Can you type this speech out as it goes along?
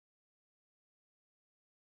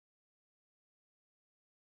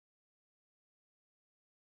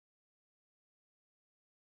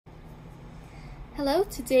Hello,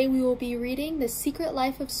 today we will be reading The Secret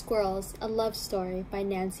Life of Squirrels, a love story by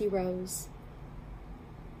Nancy Rose.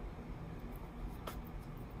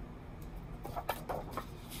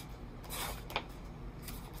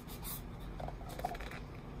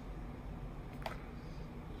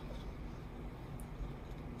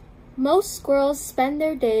 Most squirrels spend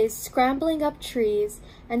their days scrambling up trees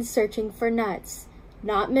and searching for nuts.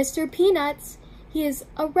 Not Mr. Peanuts. He is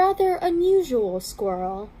a rather unusual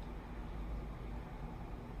squirrel.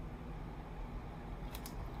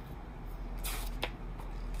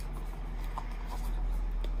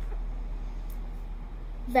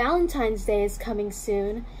 Valentine's Day is coming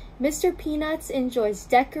soon. Mr. Peanuts enjoys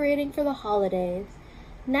decorating for the holidays.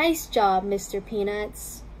 Nice job, Mr.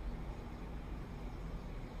 Peanuts.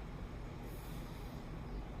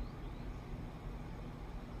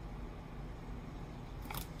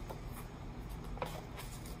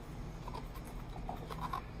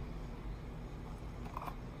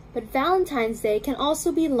 But Valentine's Day can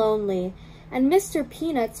also be lonely, and Mr.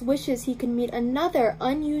 Peanuts wishes he could meet another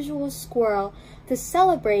unusual squirrel to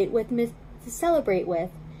celebrate with.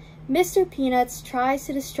 Mr. Peanuts tries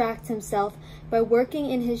to distract himself by working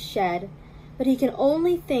in his shed, but he can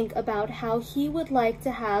only think about how he would like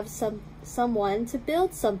to have someone to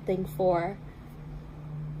build something for.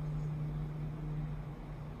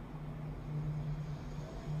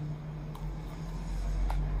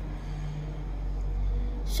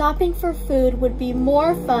 Shopping for food would be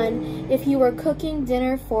more fun if he were cooking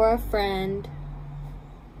dinner for a friend.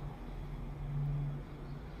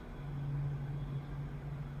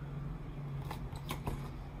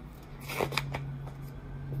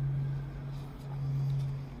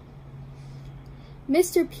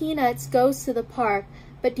 Mr. Peanuts goes to the park,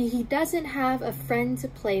 but he doesn't have a friend to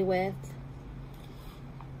play with.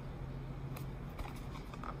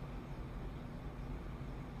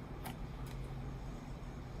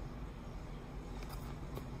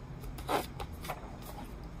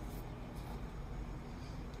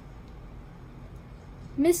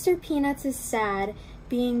 Mr. Peanuts is sad.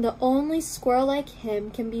 Being the only squirrel like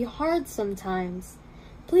him can be hard sometimes.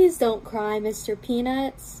 Please don't cry, Mr.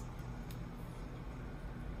 Peanuts.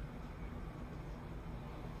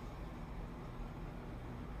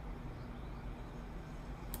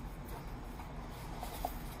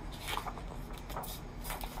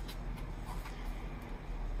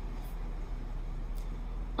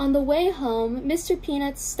 On the way home, Mr.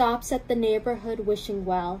 Peanuts stops at the neighborhood wishing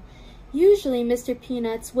well. Usually, Mr.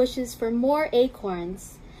 Peanuts wishes for more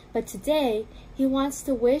acorns, but today he wants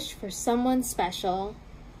to wish for someone special.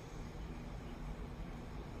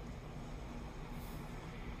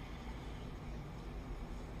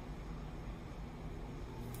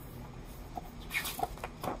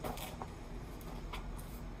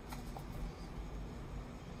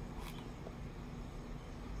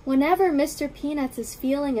 Whenever Mr. Peanuts is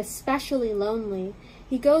feeling especially lonely,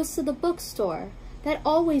 he goes to the bookstore. That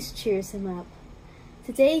always cheers him up.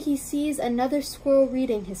 Today he sees another squirrel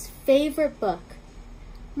reading his favorite book.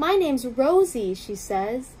 "My name's Rosie," she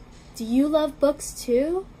says. "Do you love books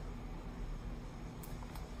too?"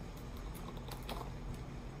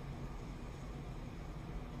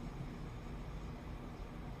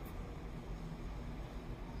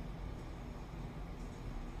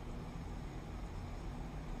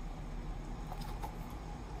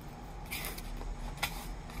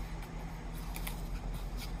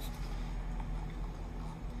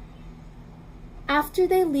 After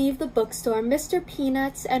they leave the bookstore, Mr.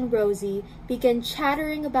 Peanuts and Rosie begin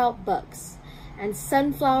chattering about books and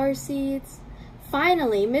sunflower seeds.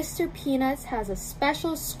 Finally, Mr. Peanuts has a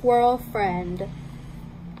special squirrel friend.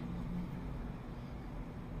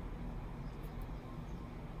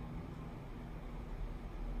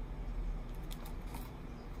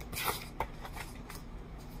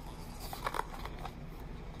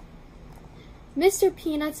 Mr.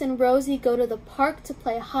 Peanuts and Rosie go to the park to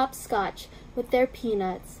play hopscotch with their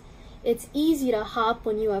peanuts. It's easy to hop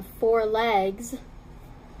when you have 4 legs.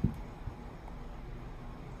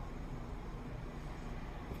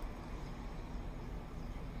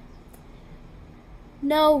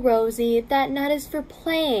 "No, Rosie, that nut is for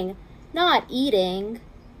playing, not eating."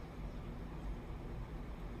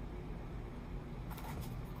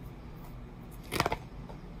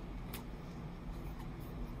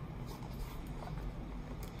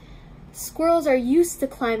 Squirrels are used to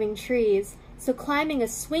climbing trees, so climbing a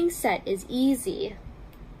swing set is easy.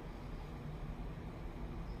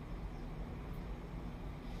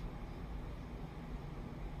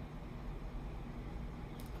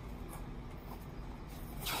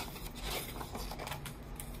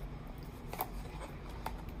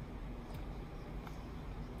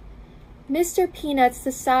 Mr. Peanuts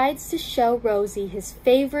decides to show Rosie his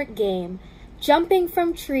favorite game, jumping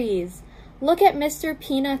from trees. Look at Mr.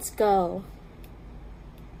 Peanuts go.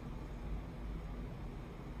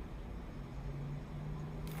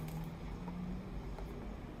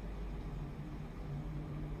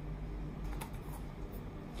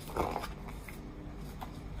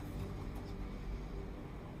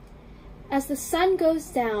 As the sun goes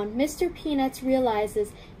down, Mr. Peanuts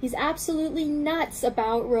realizes he's absolutely nuts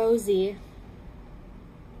about Rosie.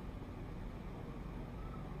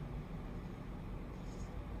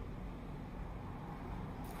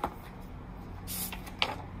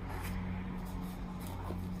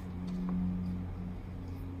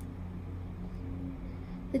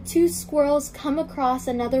 The two squirrels come across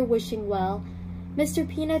another wishing well. Mr.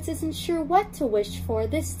 Peanuts isn't sure what to wish for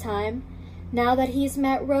this time. Now that he's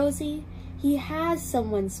met Rosie, he has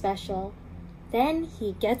someone special. Then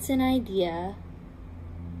he gets an idea.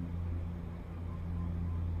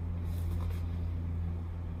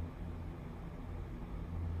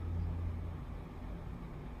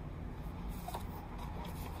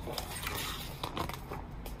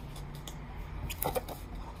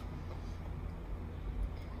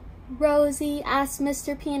 Rosie, asked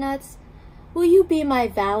Mr. Peanuts, will you be my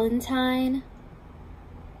Valentine?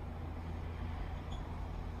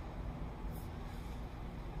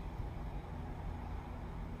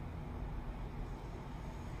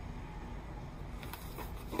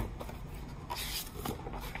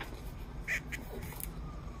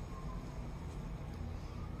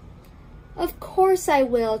 Of course I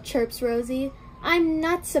will, chirps Rosie. I'm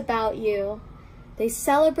nuts about you. They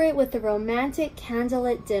celebrate with a romantic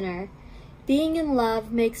candlelit dinner. Being in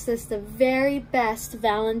love makes this the very best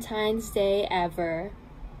Valentine's Day ever.